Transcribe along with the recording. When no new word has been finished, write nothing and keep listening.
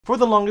For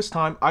the longest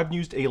time, I've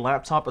used a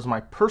laptop as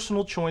my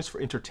personal choice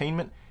for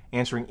entertainment,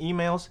 answering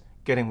emails,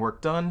 getting work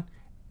done,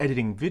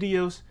 editing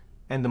videos,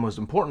 and the most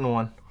important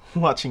one,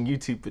 watching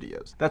YouTube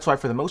videos. That's why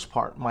for the most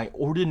part, my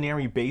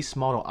ordinary base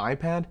model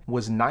iPad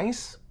was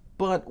nice,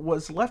 but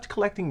was left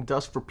collecting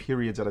dust for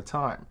periods at a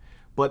time.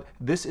 But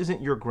this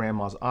isn't your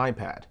grandma's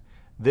iPad.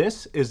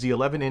 This is the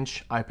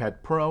 11-inch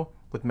iPad Pro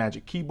with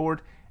Magic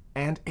Keyboard,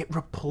 and it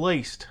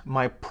replaced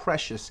my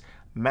precious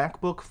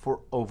MacBook for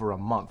over a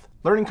month.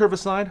 Learning curve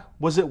aside,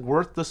 was it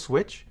worth the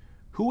switch?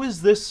 Who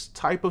is this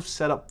type of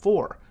setup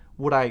for?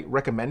 Would I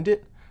recommend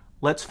it?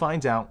 Let's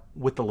find out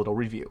with a little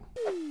review.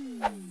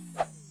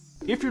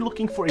 If you're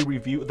looking for a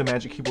review of the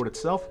Magic Keyboard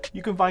itself,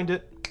 you can find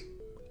it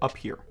up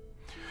here.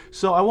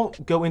 So I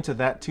won't go into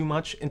that too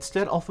much.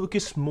 Instead, I'll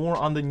focus more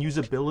on the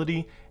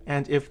usability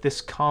and if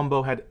this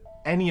combo had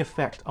any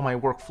effect on my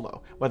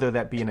workflow, whether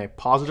that be in a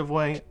positive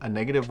way, a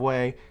negative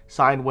way,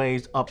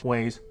 sideways,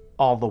 upways,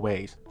 all the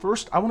ways.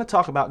 First, I want to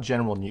talk about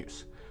general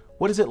use.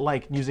 What is it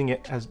like using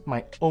it as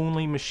my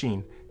only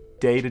machine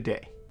day to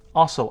day?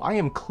 Also, I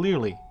am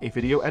clearly a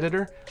video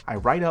editor. I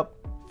write up,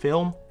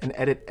 film, and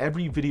edit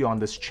every video on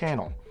this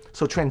channel.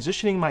 So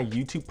transitioning my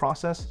YouTube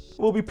process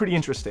will be pretty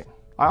interesting.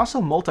 I also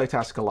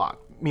multitask a lot,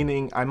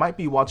 meaning I might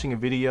be watching a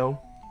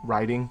video,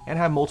 writing, and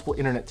have multiple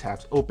internet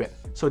tabs open.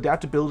 So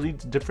adaptability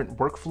to different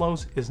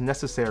workflows is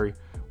necessary,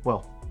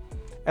 well,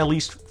 at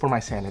least for my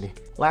sanity.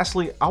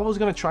 Lastly, I was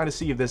gonna try to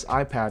see if this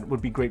iPad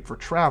would be great for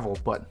travel,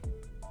 but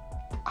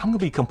I'm gonna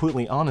be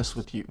completely honest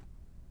with you.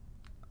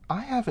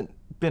 I haven't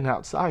been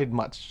outside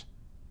much,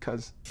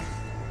 cause,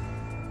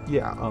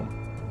 yeah.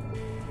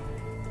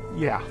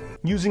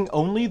 Using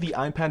only the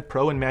iPad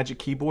Pro and Magic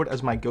Keyboard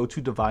as my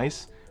go-to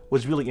device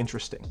was really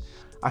interesting.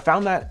 I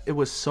found that it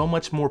was so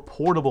much more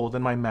portable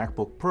than my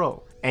MacBook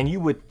Pro. And you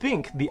would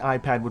think the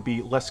iPad would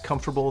be less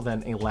comfortable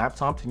than a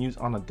laptop to use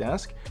on a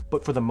desk,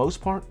 but for the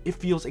most part, it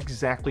feels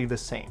exactly the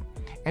same.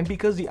 And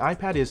because the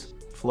iPad is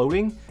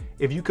floating,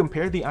 if you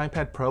compare the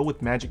iPad Pro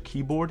with Magic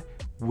Keyboard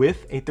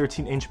with a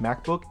 13-inch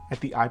MacBook at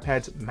the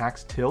iPad's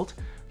max tilt,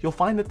 you'll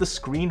find that the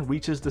screen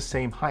reaches the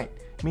same height,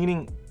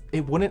 meaning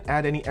it wouldn't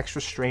add any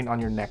extra strain on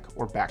your neck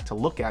or back to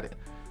look at it.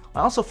 I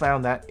also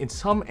found that in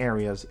some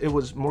areas it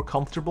was more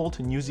comfortable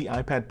to use the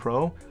iPad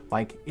Pro,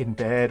 like in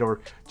bed or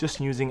just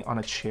using on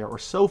a chair or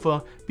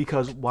sofa,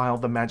 because while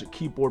the Magic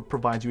Keyboard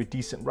provides you a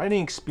decent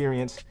writing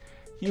experience,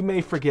 you may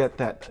forget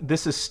that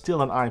this is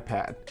still an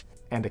iPad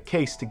and a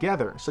case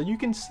together, so you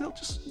can still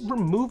just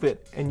remove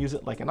it and use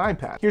it like an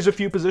iPad. Here's a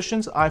few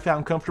positions I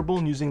found comfortable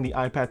in using the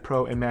iPad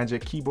Pro and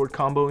Magic Keyboard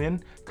combo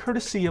in,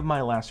 courtesy of my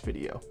last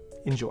video.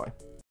 Enjoy.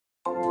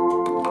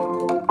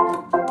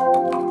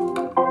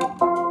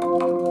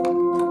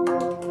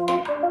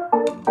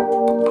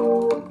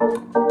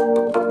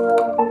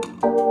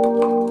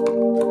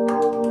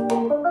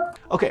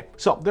 Okay,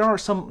 so there are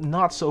some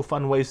not so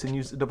fun ways to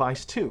use the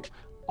device too.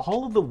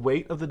 All of the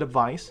weight of the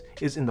device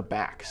is in the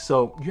back,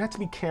 so you have to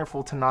be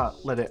careful to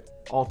not let it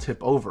all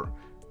tip over,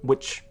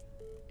 which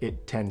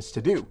it tends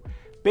to do.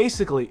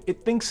 Basically,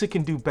 it thinks it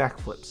can do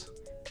backflips,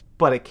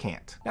 but it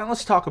can't. Now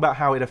let's talk about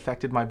how it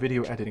affected my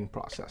video editing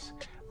process.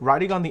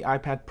 Writing on the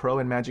iPad Pro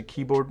and Magic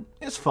Keyboard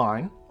is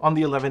fine. On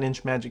the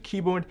 11-inch Magic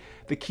Keyboard,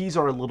 the keys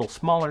are a little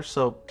smaller,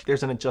 so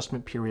there's an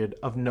adjustment period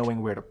of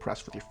knowing where to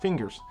press with your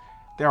fingers.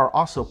 There are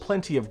also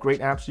plenty of great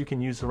apps you can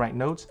use to write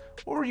notes,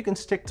 or you can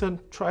stick to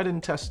tried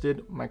and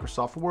tested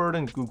Microsoft Word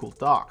and Google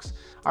Docs.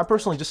 I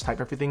personally just type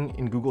everything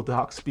in Google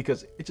Docs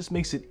because it just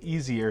makes it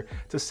easier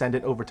to send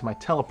it over to my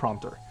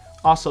teleprompter.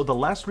 Also, the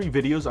last 3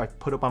 videos I've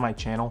put up on my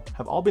channel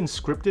have all been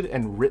scripted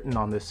and written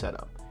on this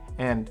setup,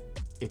 and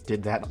it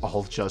did that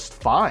all just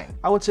fine.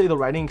 I would say the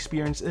writing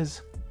experience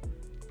is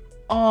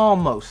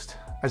almost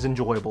as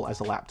enjoyable as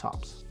the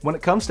laptops. When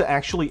it comes to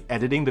actually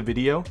editing the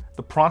video,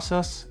 the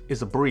process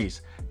is a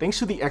breeze. Thanks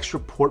to the extra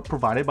port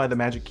provided by the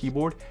Magic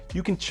Keyboard,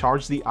 you can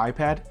charge the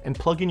iPad and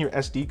plug in your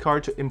SD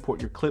card to import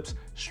your clips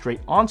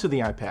straight onto the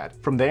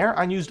iPad. From there,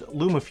 I used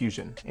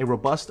LumaFusion, a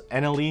robust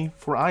NLE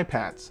for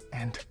iPads,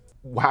 and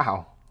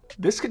wow,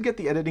 this could get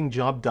the editing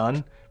job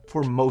done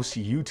for most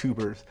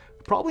YouTubers.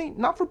 Probably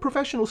not for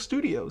professional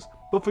studios,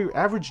 but for your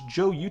average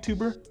Joe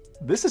YouTuber,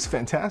 this is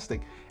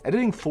fantastic.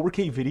 Editing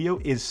 4K video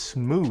is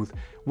smooth,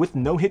 with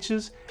no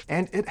hitches,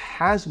 and it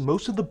has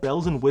most of the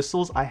bells and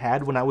whistles I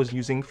had when I was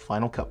using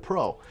Final Cut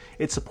Pro.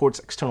 It supports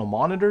external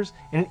monitors,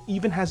 and it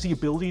even has the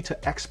ability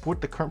to export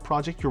the current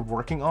project you're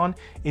working on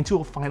into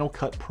a Final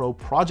Cut Pro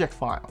project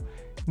file.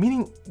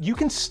 Meaning you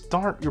can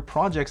start your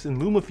projects in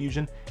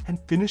LumaFusion and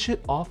finish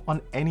it off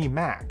on any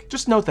Mac.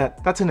 Just note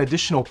that that's an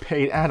additional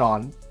paid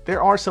add-on.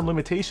 There are some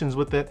limitations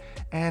with it,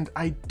 and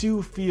I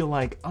do feel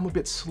like I'm a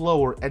bit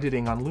slower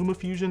editing on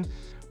LumaFusion,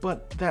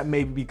 but that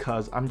may be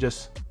because I'm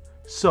just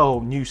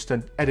so used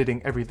to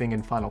editing everything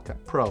in Final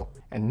Cut Pro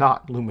and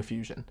not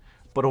LumaFusion.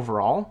 But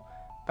overall,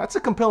 that's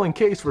a compelling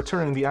case for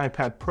turning the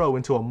iPad Pro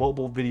into a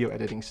mobile video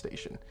editing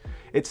station.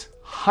 It's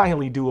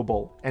highly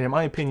doable, and in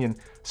my opinion,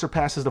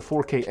 surpasses the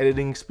 4K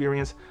editing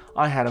experience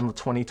I had on the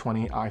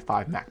 2020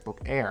 i5 MacBook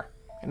Air.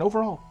 And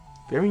overall,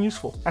 very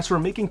useful. As for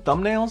making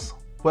thumbnails,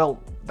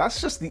 Well,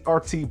 that's just the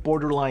artsy,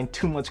 borderline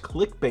too much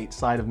clickbait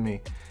side of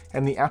me.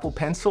 And the Apple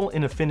Pencil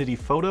in Affinity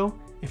Photo,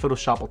 a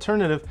Photoshop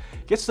alternative,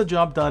 gets the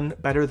job done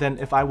better than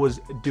if I was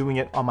doing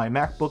it on my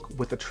MacBook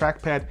with the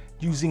Trackpad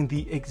using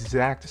the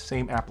exact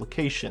same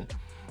application.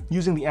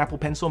 Using the Apple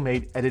Pencil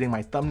made editing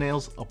my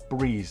thumbnails a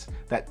breeze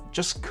that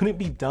just couldn't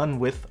be done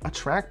with a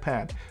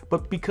trackpad.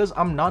 But because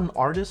I'm not an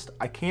artist,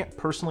 I can't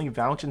personally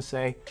vouch and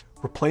say,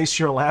 replace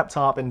your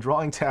laptop and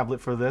drawing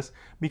tablet for this,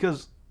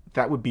 because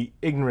that would be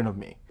ignorant of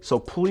me. So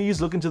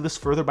please look into this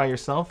further by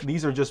yourself.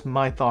 These are just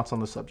my thoughts on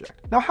the subject.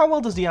 Now, how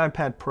well does the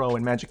iPad Pro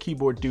and Magic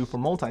Keyboard do for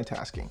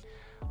multitasking?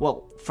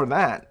 Well, for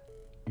that,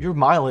 your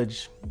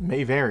mileage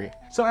may vary.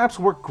 Some apps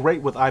work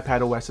great with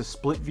iPadOS's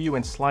split view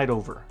and slide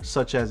over,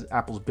 such as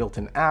Apple's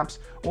built-in apps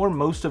or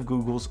most of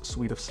Google's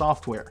suite of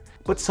software.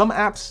 But some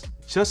apps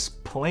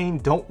just plain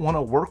don't want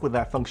to work with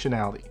that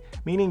functionality,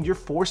 meaning you're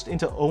forced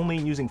into only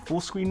using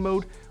full screen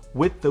mode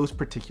with those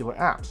particular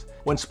apps.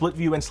 When split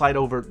view and slide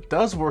over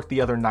does work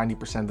the other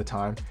 90% of the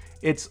time,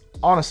 it's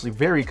honestly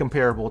very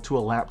comparable to a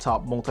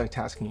laptop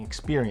multitasking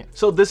experience.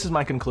 So this is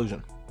my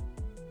conclusion.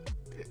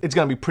 It's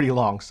gonna be pretty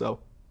long, so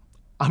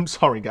I'm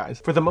sorry guys.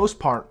 For the most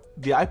part,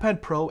 the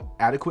iPad Pro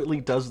adequately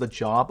does the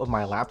job of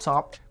my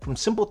laptop, from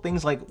simple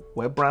things like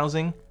web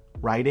browsing,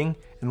 writing,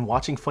 and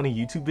watching funny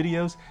YouTube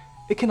videos.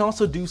 It can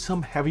also do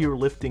some heavier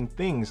lifting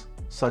things,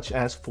 such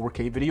as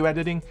 4K video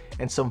editing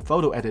and some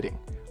photo editing.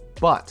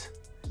 But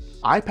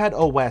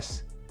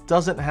iPadOS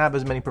doesn't have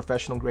as many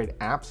professional grade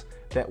apps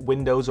that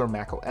Windows or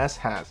macOS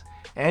has.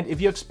 And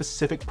if you have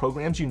specific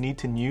programs you need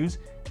to use,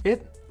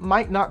 it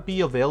might not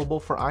be available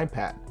for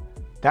iPad.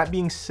 That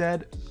being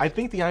said, I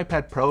think the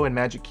iPad Pro and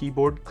Magic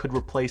Keyboard could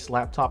replace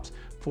laptops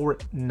for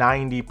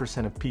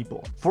 90% of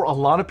people. For a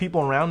lot of people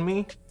around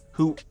me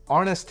who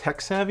aren't as tech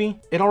savvy,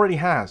 it already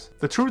has.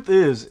 The truth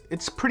is,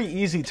 it's pretty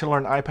easy to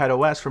learn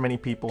iPadOS for many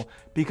people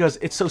because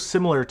it's so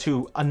similar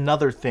to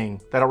another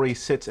thing that already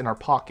sits in our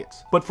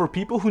pockets. But for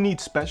people who need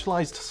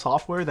specialized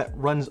software that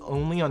runs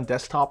only on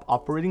desktop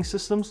operating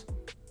systems,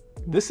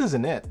 this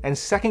isn't it. And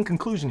second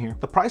conclusion here,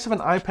 the price of an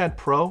iPad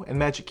Pro and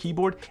Magic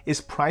Keyboard is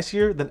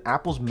pricier than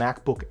Apple's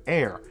MacBook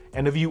Air.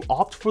 And if you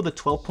opt for the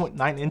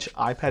 12.9-inch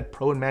iPad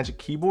Pro and Magic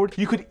Keyboard,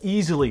 you could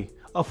easily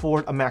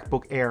afford a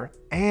MacBook Air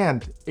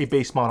and a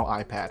base model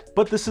iPad.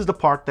 But this is the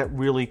part that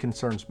really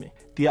concerns me.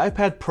 The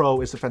iPad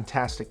Pro is a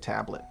fantastic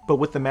tablet, but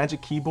with the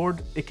Magic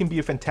Keyboard, it can be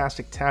a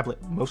fantastic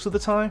tablet most of the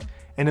time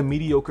and a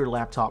mediocre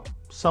laptop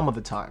some of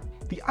the time.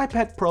 The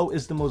iPad Pro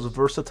is the most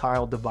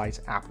versatile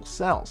device Apple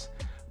sells.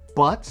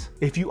 But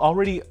if you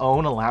already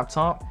own a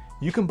laptop,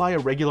 you can buy a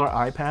regular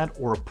iPad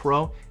or a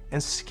Pro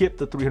and skip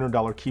the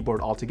 $300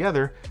 keyboard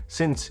altogether,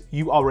 since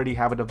you already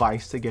have a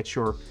device to get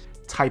your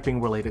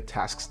typing related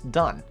tasks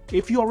done.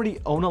 If you already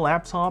own a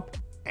laptop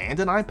and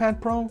an iPad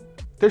Pro,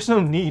 there's no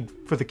need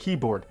for the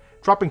keyboard.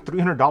 Dropping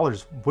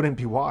 $300 wouldn't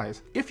be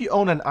wise. If you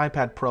own an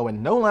iPad Pro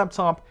and no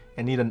laptop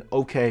and need an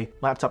okay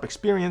laptop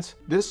experience,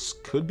 this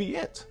could be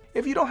it.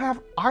 If you don't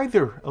have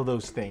either of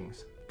those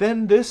things,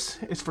 then this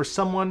is for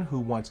someone who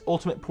wants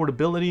ultimate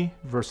portability,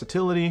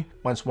 versatility,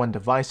 wants one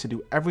device to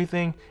do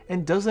everything,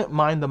 and doesn't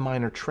mind the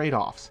minor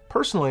trade-offs.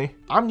 Personally,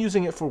 I'm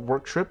using it for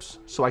work trips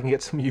so I can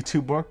get some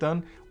YouTube work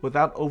done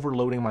without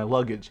overloading my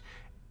luggage,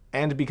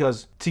 and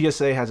because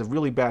TSA has a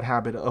really bad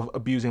habit of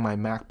abusing my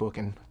MacBook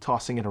and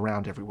tossing it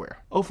around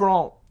everywhere.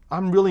 Overall,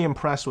 I'm really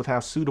impressed with how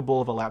suitable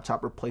of a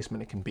laptop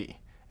replacement it can be,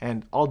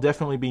 and I'll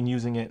definitely be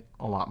using it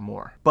a lot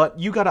more. But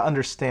you gotta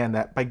understand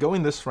that by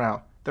going this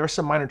route, there are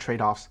some minor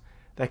trade-offs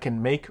that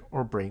can make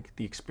or break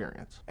the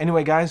experience.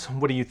 Anyway guys,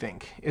 what do you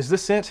think? Is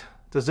this it?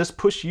 Does this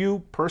push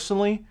you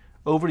personally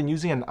over to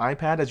using an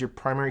iPad as your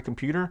primary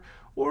computer,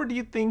 or do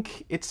you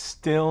think it's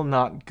still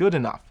not good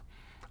enough?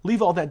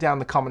 Leave all that down in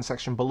the comment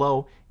section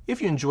below.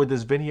 If you enjoyed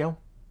this video,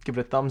 give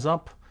it a thumbs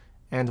up,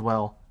 and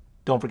well,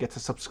 don't forget to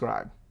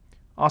subscribe.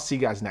 I'll see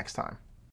you guys next time.